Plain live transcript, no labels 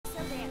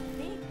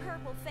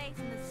yellow face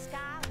in the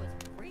sky was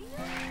real?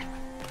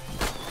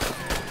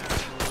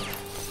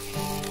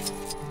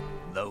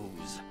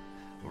 Those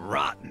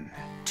rotten,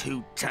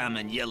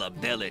 two-timing,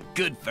 yellow-bellied,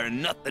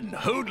 good-for-nothing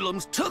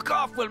hoodlums took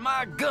off with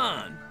my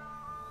gun.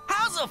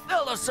 How's a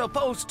fella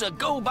supposed to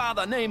go by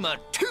the name of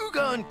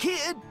Two-Gun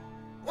Kid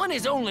when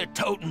he's only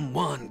toting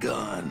one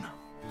gun?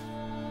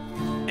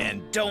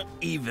 And don't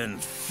even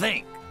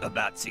think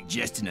about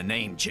suggesting a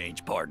name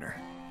change, partner.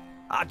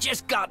 I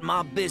just got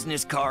my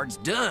business cards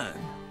done.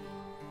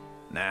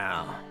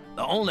 Now,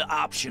 the only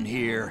option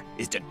here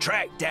is to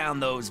track down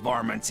those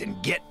varmints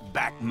and get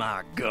back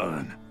my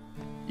gun.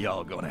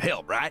 Y'all gonna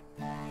help, right?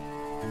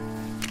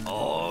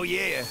 Oh,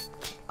 yeah.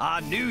 I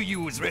knew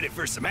you was ready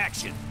for some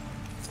action.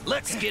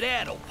 Let's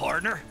skedaddle,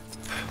 partner.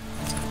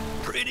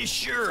 Pretty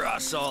sure I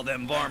saw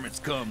them varmints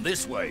come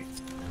this way.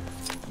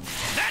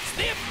 That's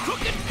them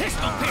crooked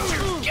pistol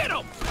pitchers! Get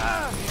 'em!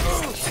 Huh.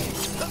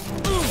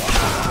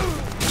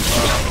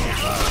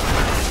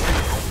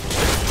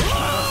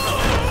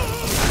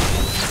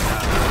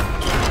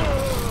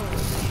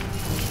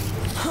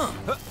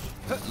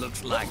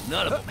 Looks like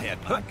none of them had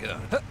my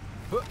gun.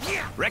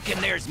 Reckon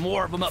there's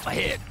more of them up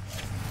ahead.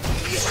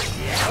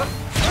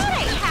 That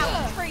ain't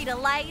how you treat a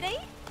lady.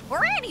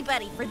 Or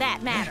anybody, for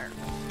that matter.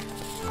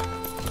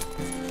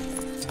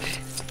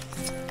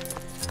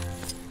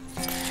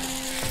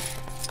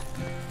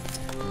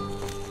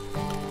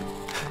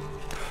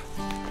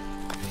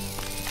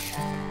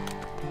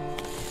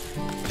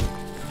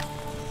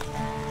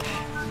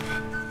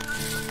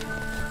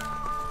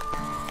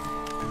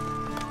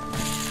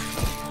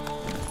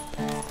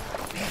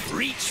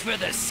 Reach for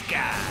the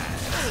sky.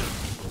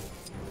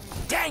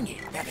 Dang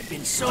it, that'd have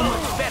been so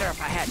much better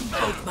if I had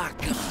both my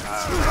guns.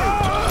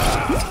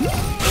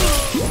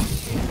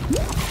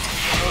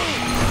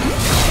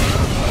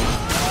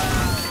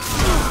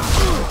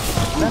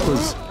 That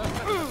was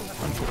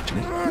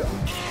unfortunate.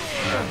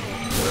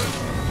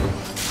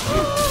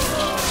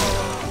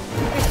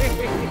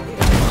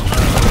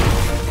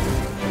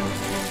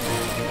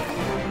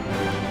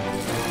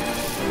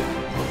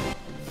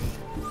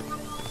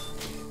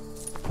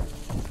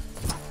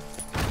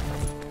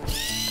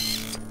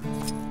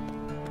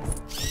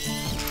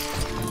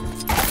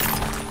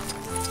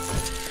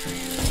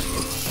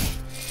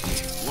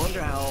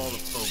 Wonder how all the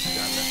folks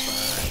got left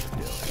behind the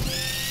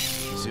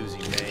building.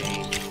 Susie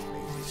May,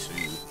 Lazy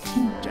Sue,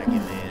 Jackie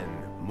Lynn,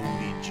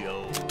 Moody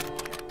Joe.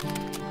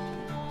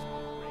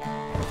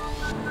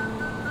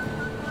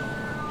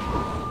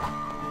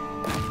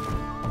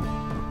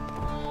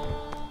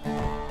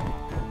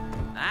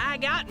 I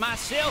got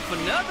myself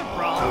another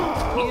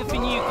problem, if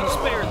and you can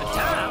spare the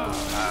time.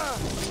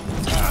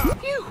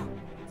 Phew!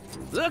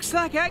 Looks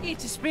like I get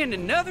to spend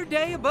another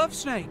day above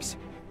snakes.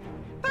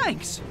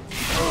 Thanks.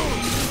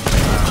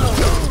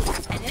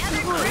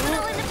 Another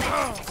criminal in the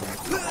back.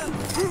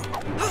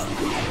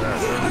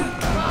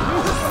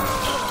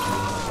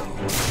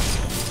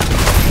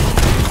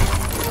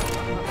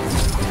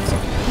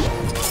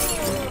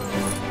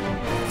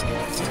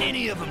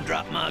 Any of them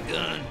drop my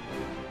gun?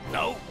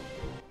 No?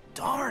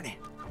 Darn it.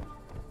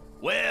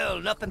 Well,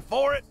 nothing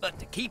for it but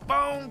to keep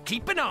on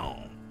keeping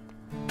on.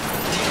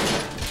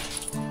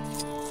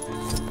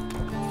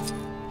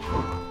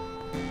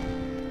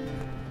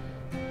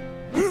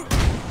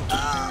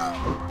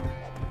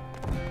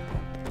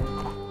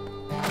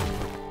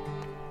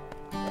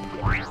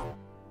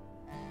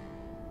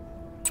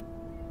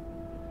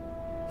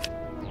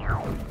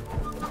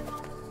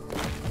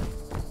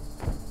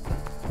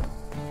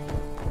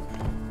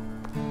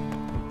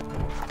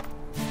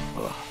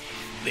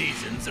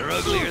 These uns are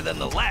uglier than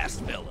the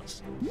last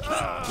fellas.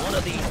 One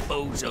of these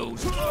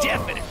bozos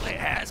definitely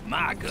has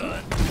my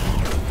gun.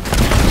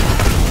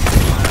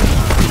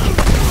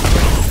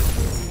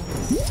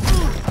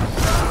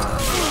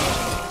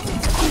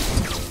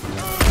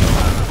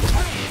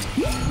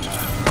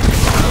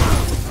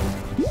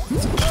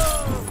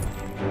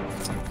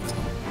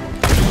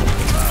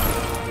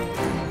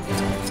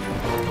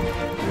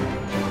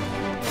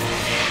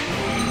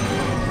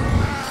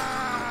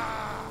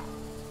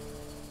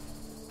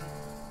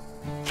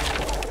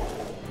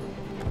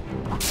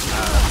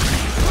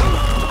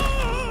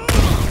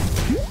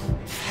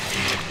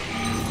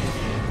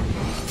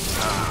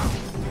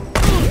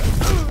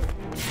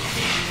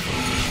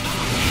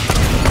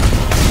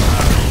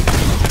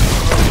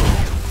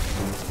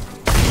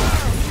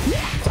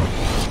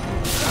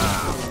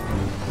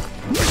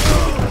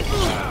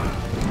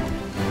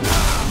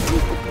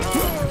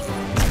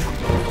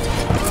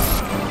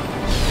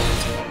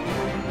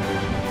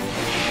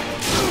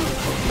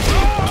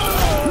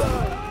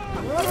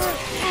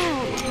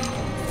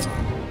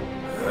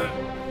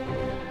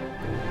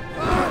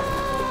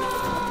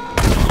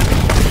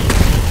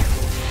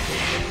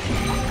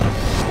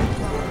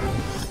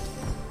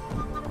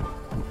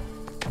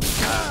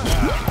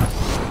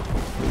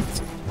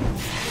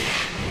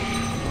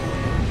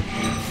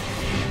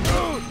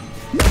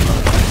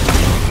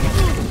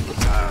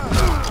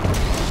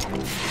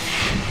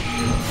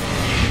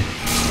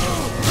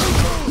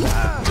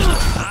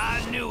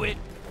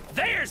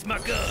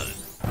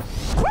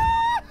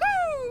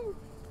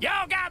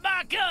 Y'all got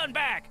my gun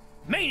back,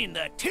 meaning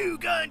the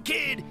two-gun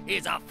kid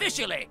is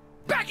officially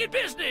back in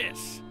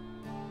business.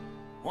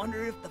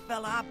 Wonder if the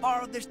fella I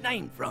borrowed this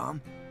name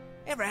from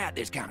ever had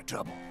this kind of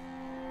trouble.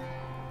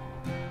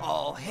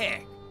 Oh,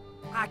 heck.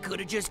 I could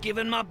have just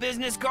given my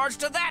business cards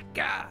to that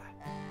guy.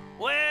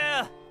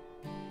 Well,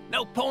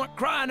 no point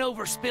crying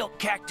over spilt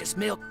cactus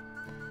milk.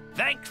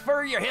 Thanks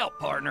for your help,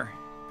 partner.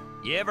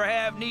 You ever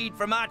have need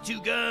for my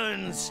two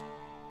guns,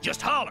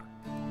 just holler.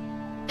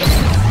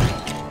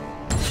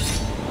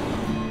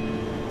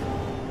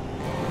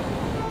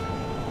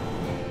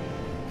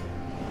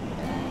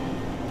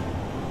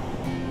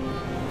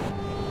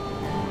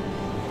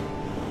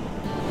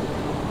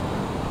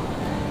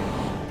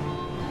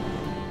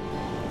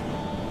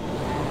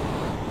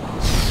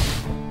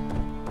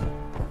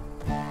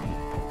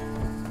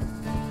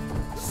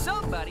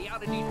 Somebody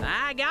ought to do.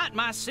 I got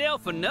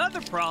myself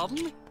another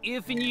problem,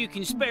 if and you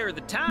can spare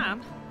the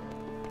time.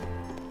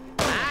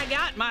 I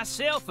got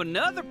myself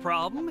another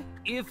problem,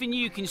 if and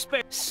you can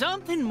spare.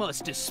 Something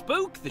must have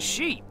spooked the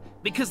sheep,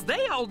 because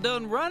they all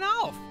done run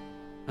off.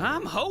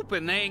 I'm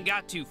hoping they ain't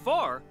got too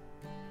far.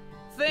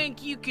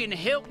 Think you can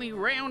help me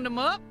round them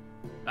up?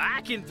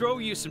 I can throw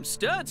you some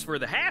studs for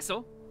the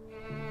hassle.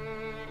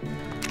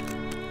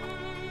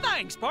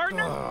 Thanks,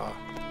 partner.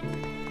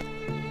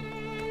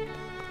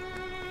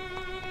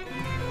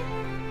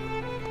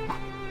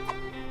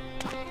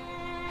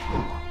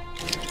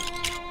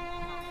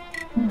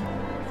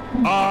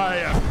 I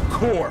am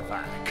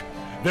Korvac.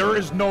 There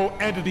is no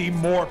entity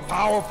more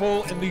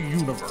powerful in the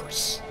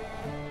universe.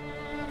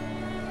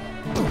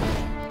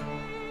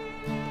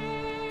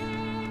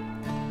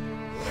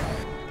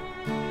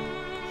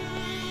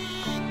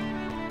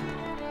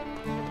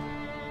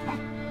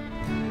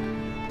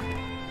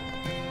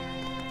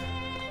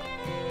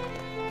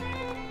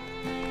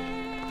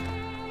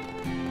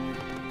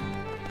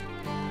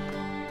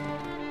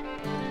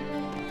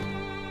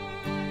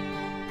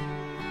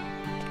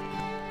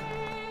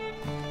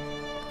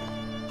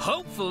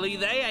 Hopefully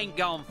they ain't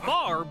gone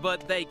far,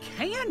 but they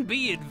can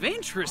be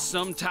adventurous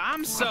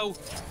sometimes, so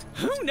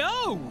who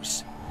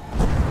knows?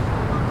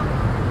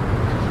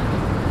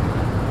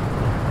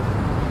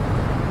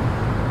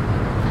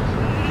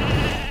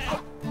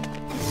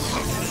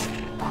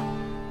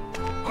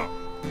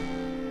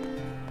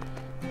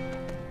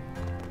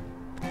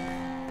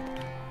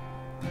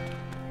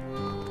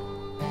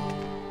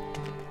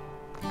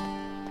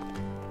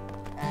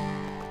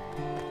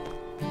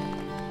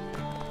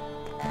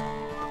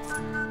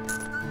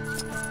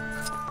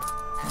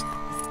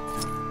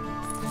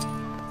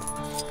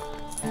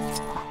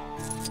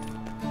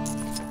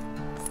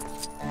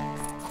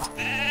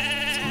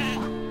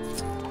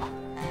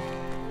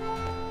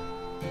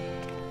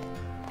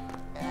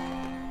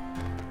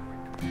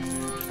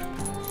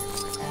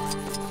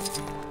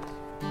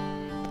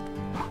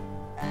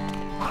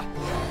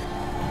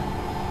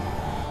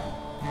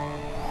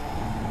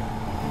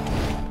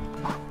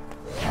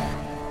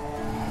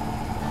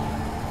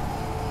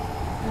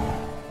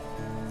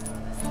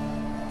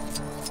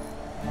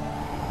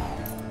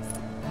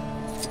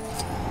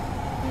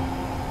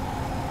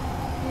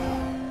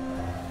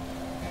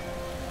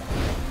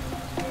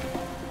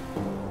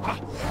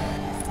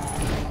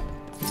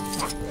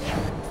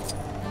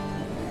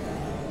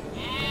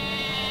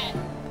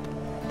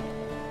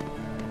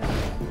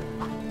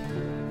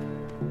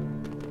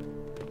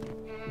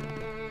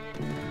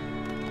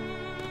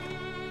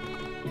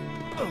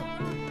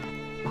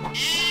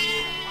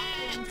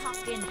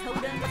 Talking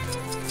totem.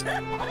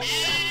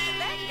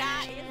 That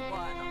guy is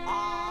one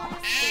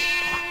off.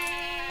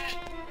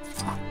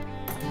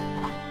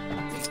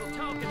 People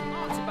talking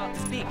lots about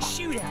the big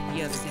shootout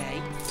the other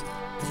day.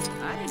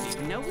 I didn't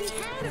even know we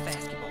had a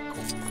basketball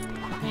court.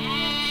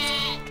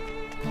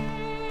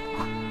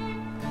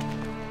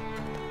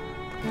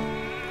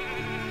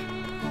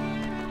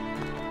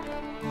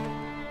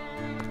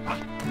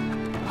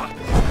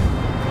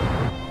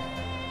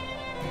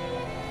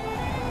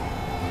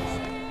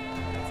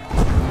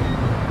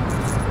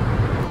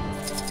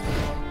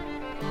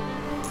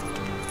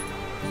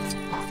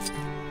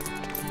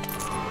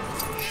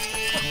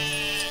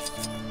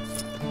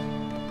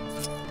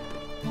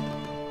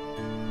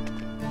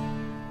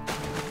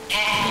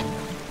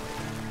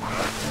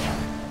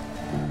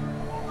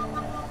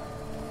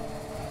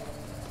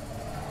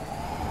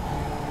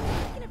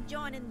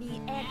 Joining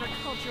the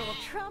agricultural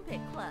trumpet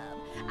club.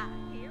 I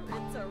hear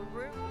it's a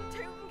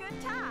root-tootin'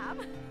 good time.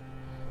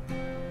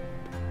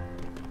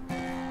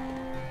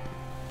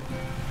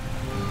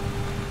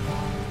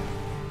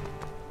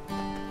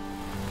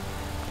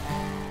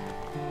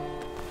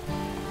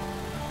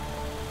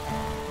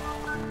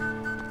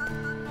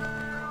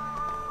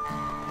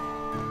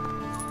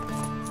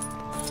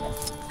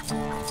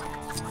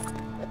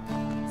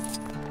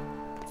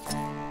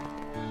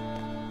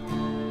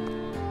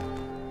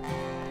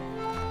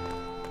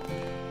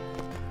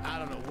 I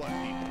don't know what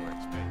people were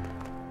expecting.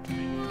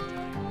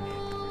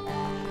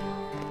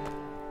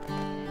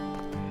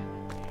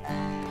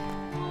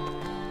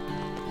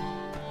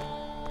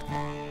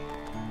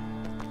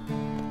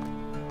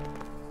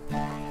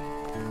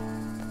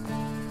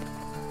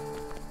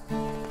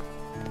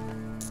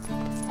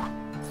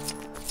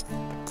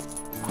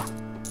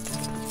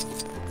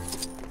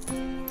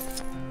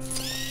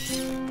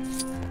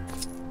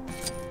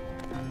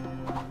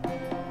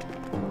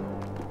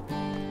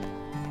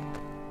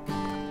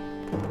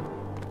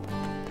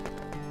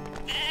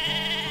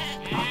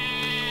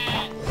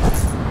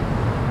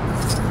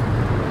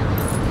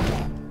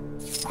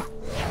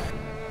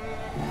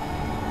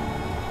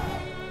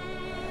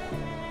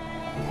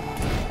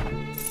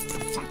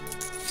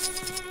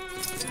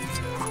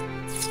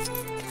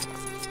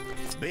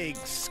 big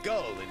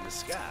skull in the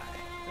sky.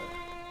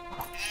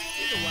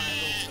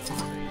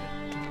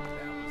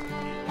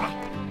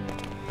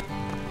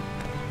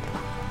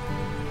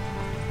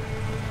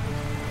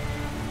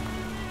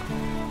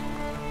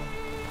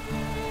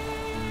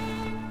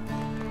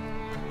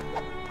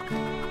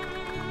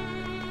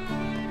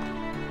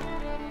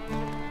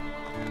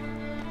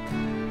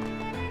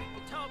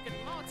 Talking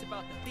lots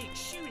about the big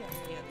shootout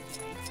the other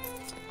day.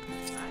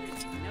 I didn't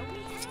even know we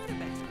had a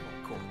basketball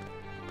court.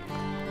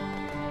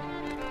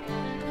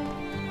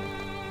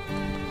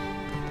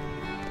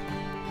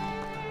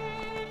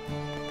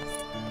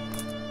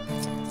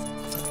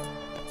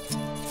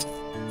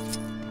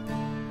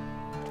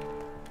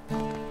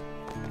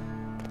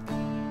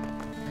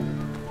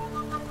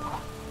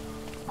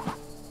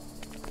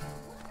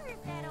 Wonder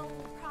if that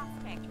old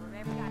prospector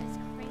ever got his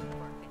crane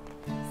working.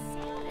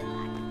 Sounded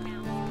like he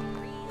found some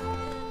real good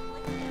liquor.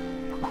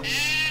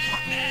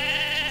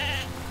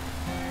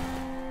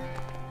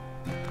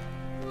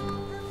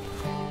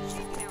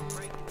 Chicken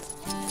outbreak.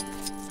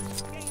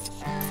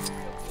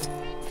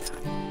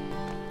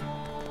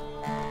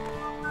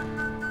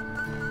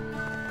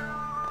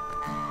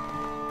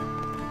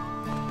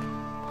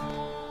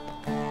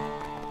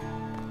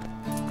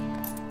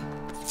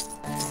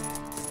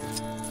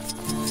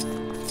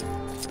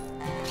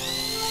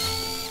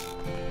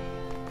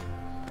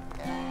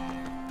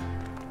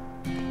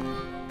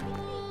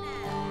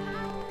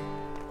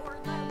 Or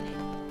loaded.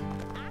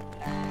 I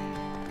can't.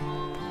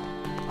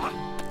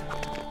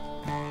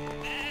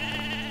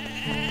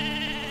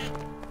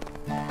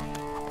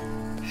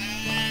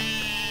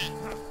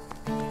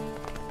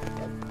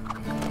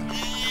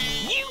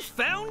 You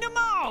found them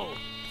all!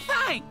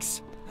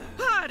 Thanks!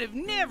 I'd have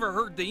never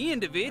heard the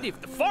end of it if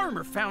the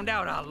farmer found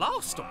out I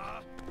lost them.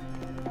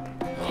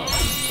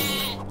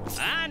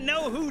 I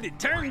know who to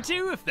turn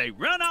to if they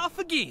run off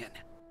again.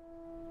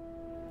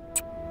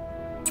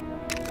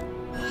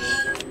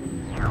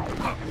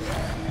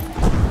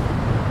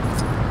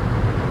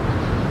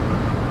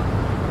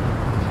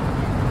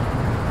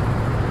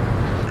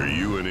 Are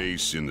you an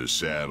ace in the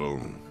saddle?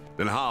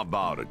 Then how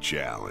about a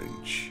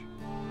challenge?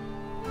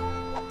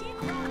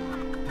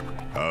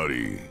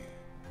 Howdy.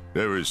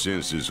 Ever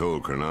since this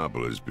whole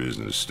Chronopolis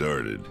business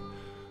started,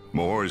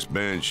 my horse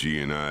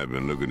Banshee and I have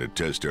been looking to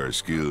test our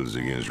skills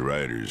against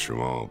riders from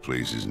all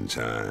places and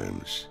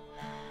times.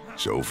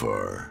 So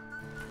far,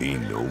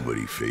 ain't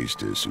nobody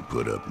faced us who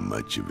put up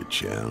much of a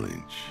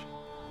challenge.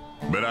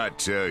 But I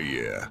tell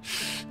ya,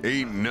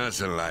 ain't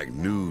nothing like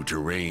new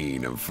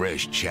terrain and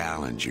fresh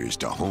challengers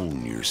to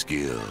hone your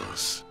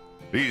skills.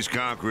 These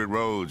concrete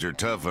roads are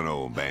tough on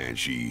old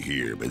Banshee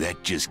here, but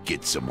that just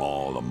gets them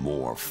all the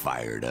more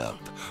fired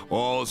up.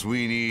 Alls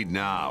we need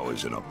now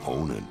is an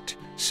opponent.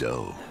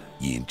 So,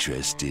 you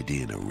interested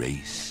in a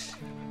race?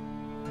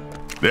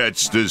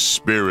 That's the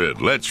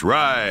spirit. Let's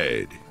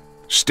ride.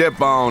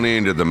 Step on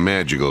into the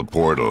magical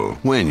portal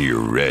when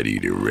you're ready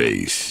to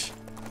race.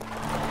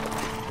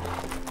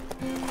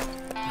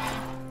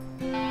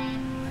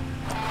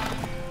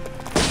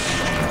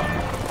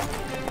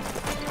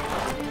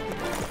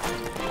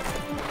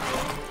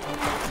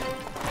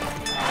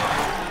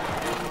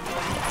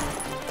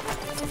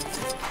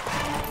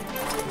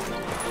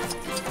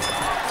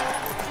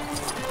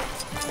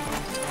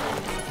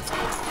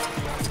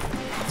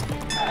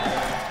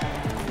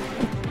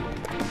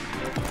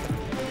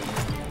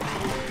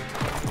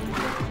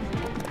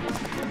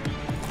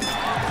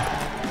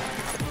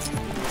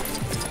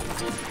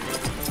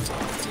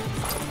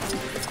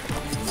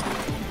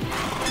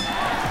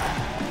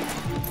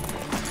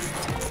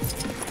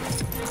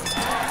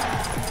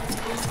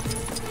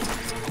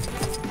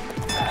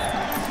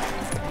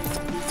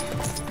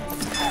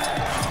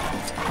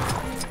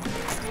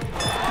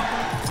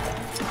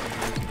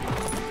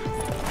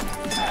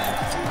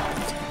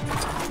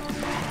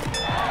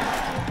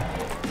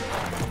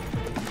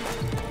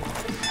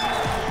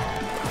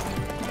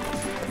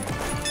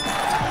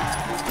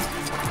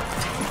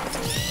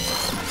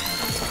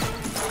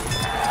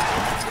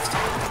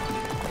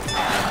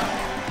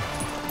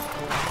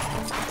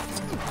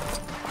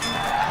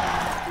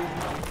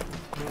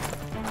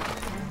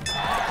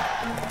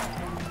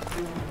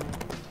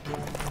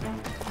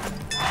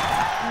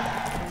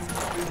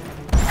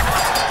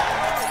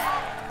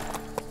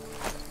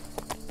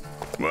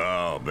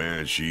 Wow,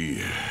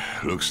 Banshee.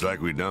 Looks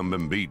like we done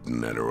been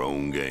beaten at our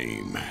own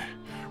game.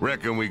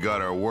 Reckon we got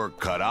our work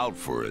cut out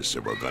for us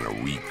if we're gonna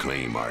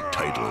reclaim our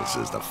titles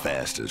as the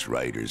fastest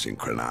riders in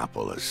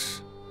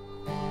Chronopolis.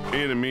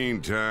 In the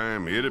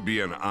meantime, it'd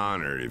be an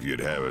honor if you'd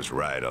have us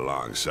ride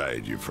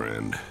alongside you,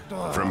 friend.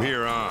 From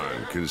here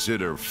on,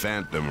 consider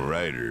Phantom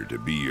Rider to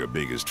be your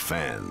biggest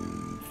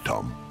fan,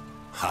 Tom.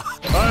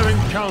 I've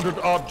encountered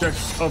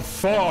objects of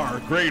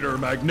far greater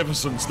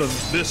magnificence than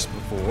this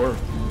before,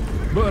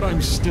 but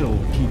I'm still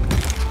keeping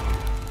it.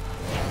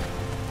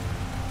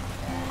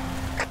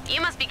 You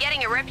must be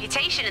getting a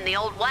reputation in the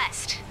Old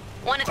West.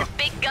 One of the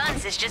big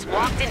guns has just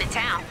walked into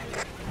town.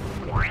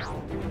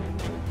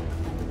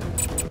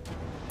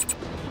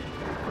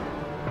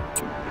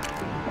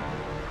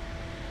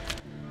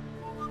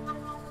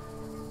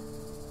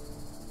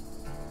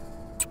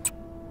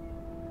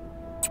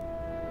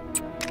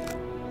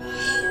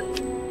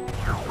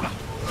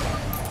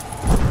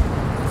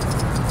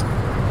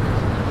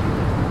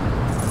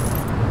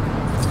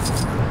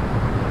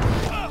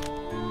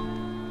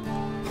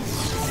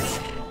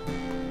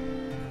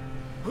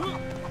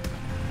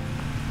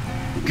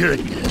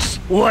 goodness,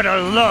 what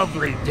a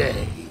lovely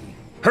day.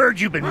 Heard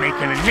you've been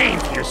making a name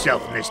for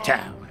yourself in this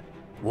town.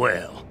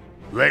 Well,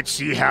 let's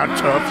see how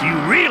tough you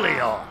really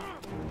are.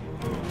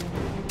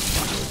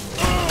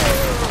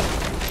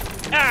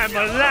 I'm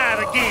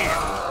alive again.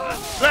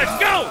 Let's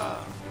go!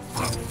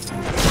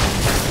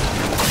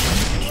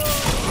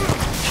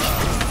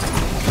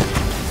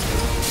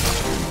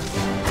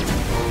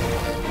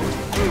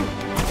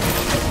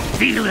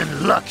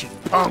 Feeling lucky,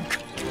 punk.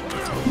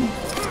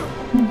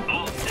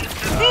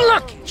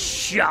 Lucky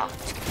shot.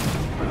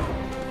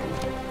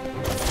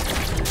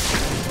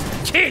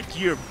 Take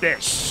your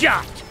best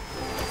shot.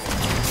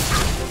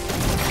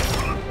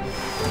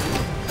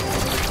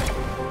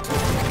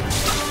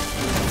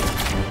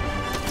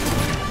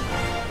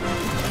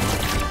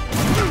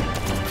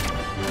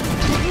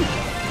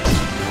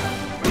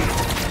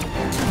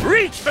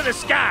 Reach for the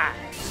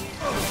skies.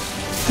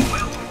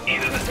 Well,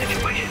 either the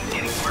situation is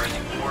getting worse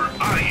or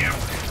I am.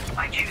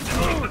 I choose to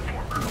take the former.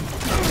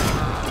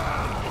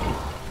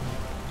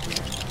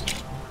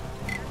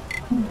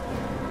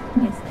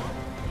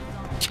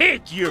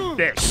 Take your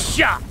best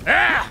shot!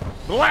 Ah!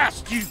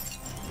 Blast you!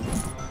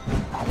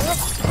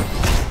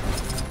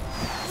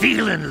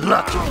 Feeling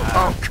lucky,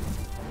 punk.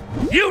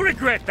 You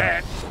regret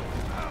that.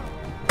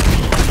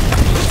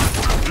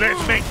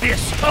 Let's make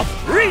this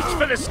reach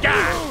for the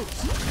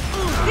skies.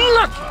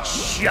 Lucky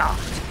shot.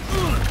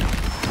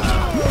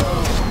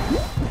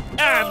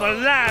 I'm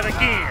alive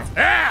again.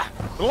 Ah!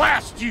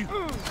 Blast you.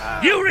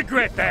 You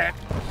regret that.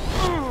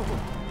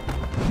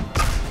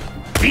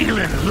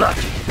 Feeling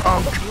lucky,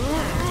 punk.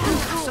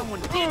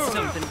 Someone did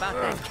something about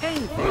that Kang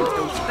thing,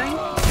 don't you think?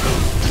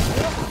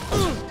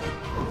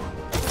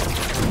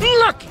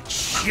 Lucky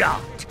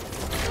shot.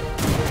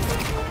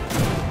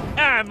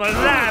 I'm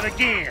alive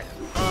again.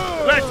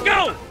 Let's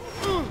go.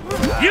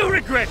 You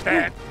regret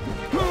that.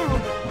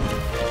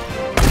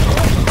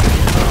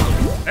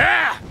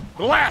 Ah!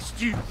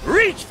 Blast you.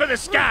 Reach for the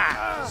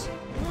skies.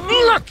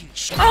 Lucky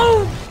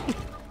shot.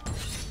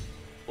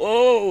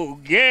 Oh,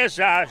 guess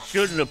I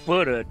shouldn't have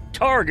put a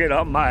target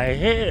on my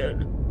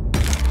head.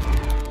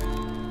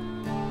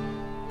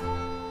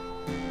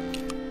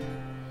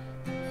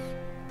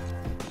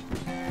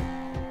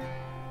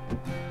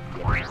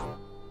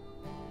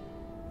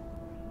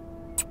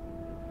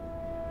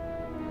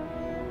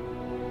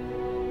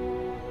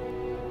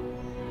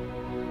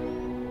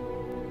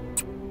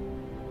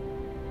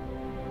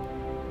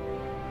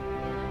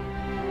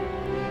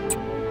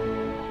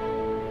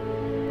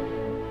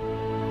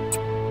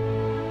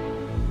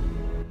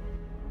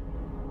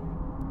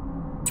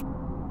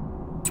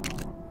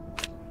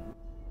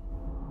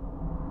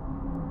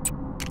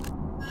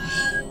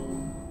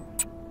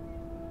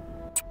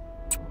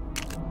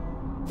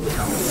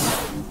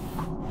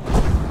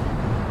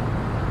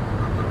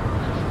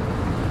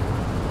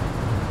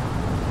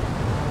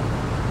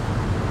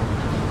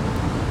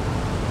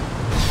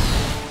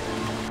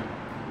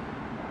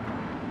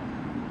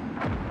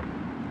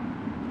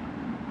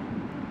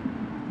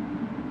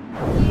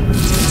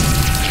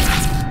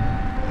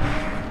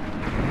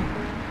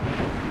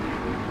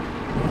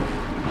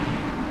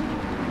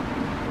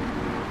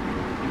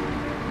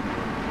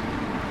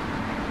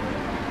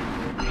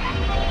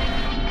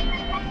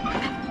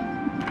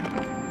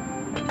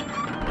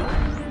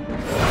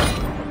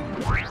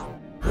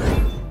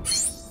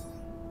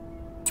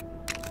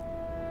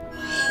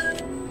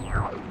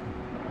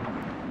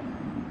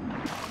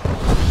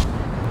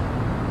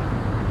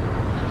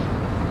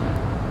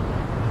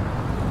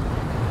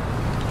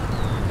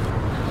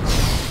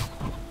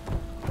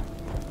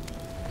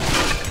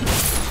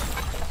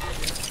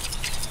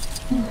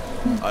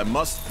 I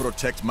must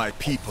protect my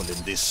people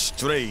in this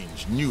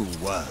strange new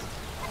world.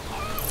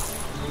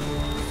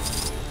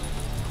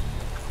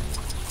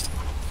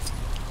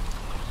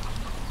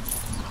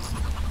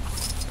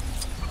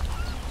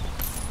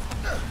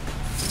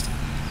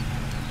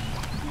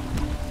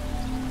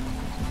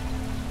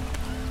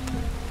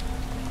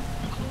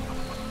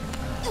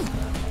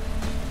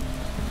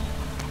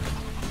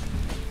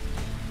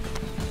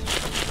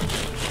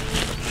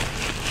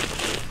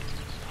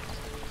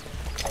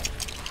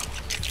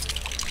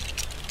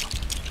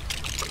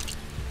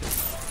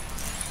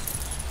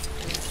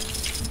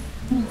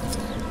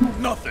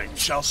 Nothing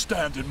shall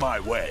stand in my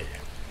way.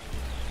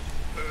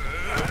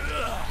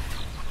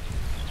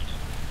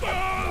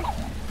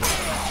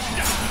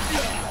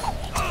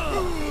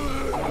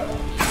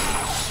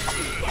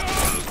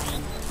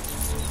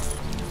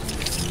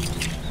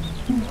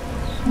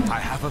 I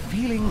have a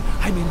feeling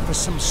I'm in for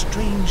some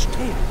strange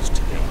tales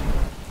today.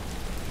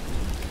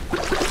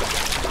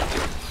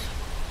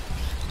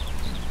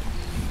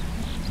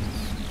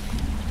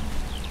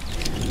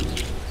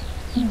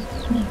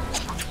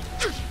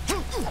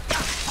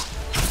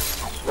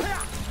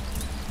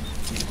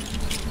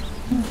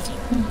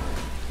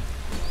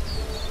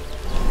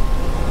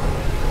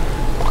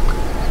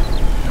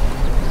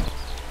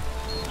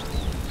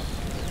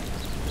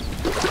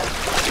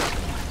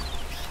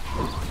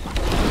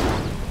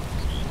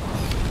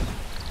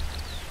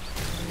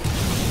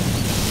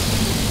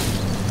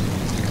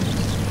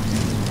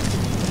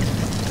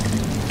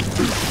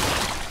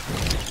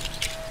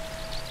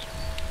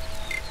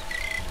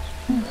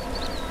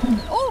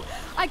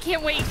 I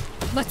can't wait.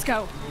 Let's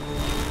go.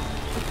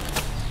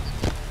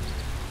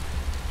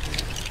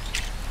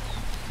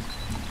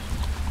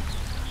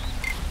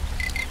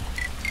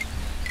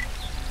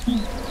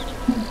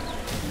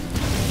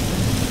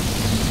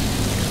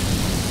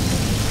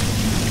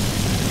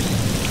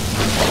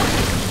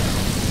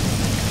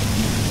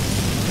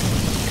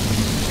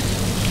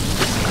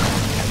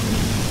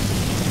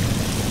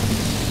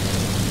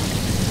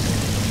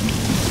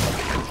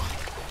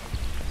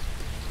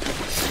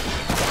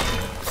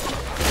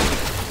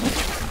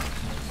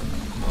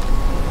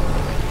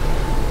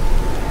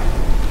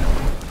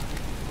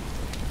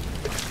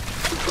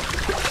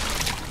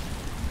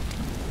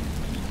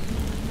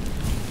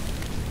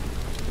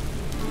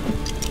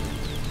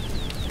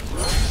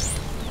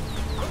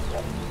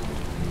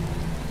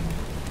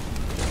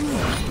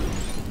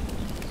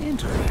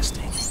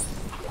 Interesting.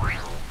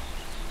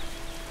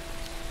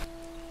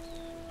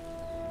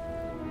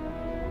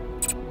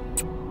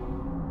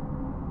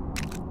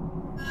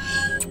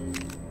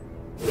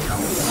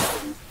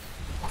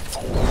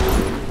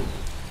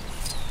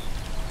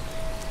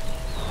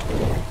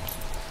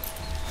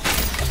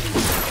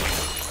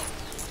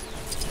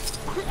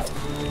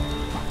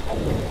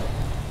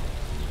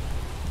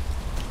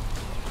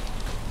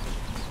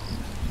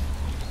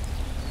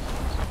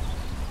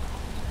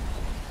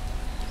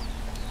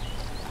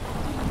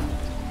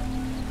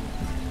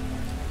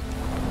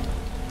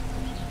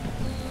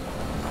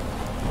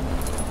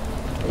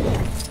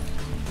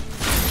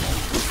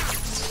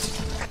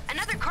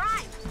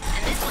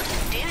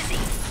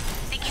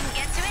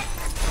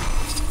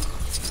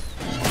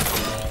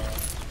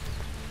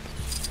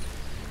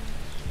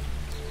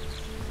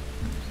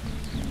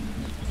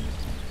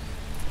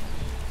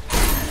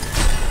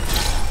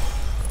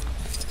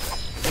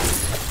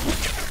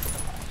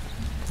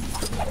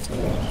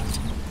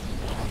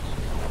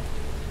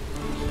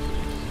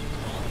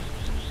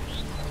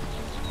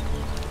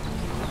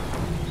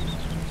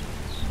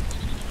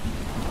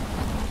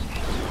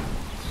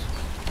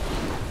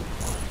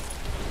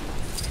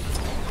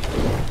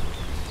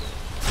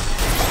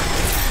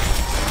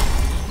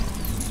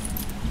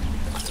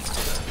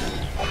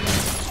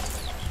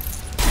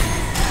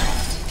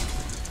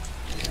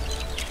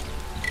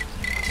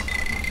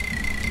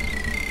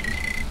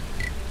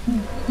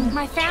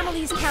 My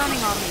family's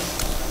counting on me.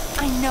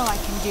 I know I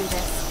can do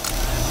this.